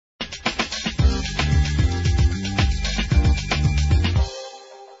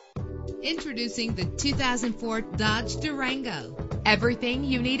Introducing the 2004 Dodge Durango. Everything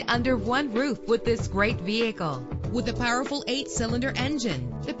you need under one roof with this great vehicle. With a powerful 8-cylinder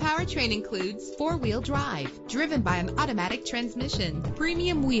engine, the powertrain includes 4-wheel drive, driven by an automatic transmission.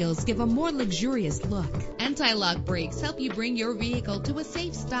 Premium wheels give a more luxurious look. Anti-lock brakes help you bring your vehicle to a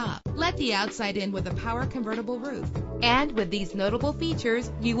safe stop. Let the outside in with a power convertible roof. And with these notable features,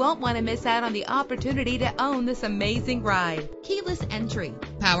 you won't want to miss out on the opportunity to own this amazing ride. Keyless entry,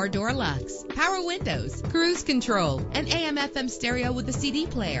 power door locks, power windows, cruise control, an AM/FM stereo with a CD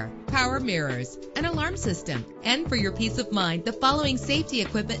player, power mirrors, an alarm system. And for your peace of mind, the following safety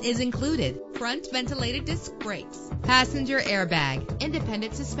equipment is included: front ventilated disc brakes, passenger airbag,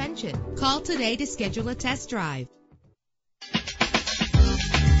 independent suspension. Call today to schedule a test drive.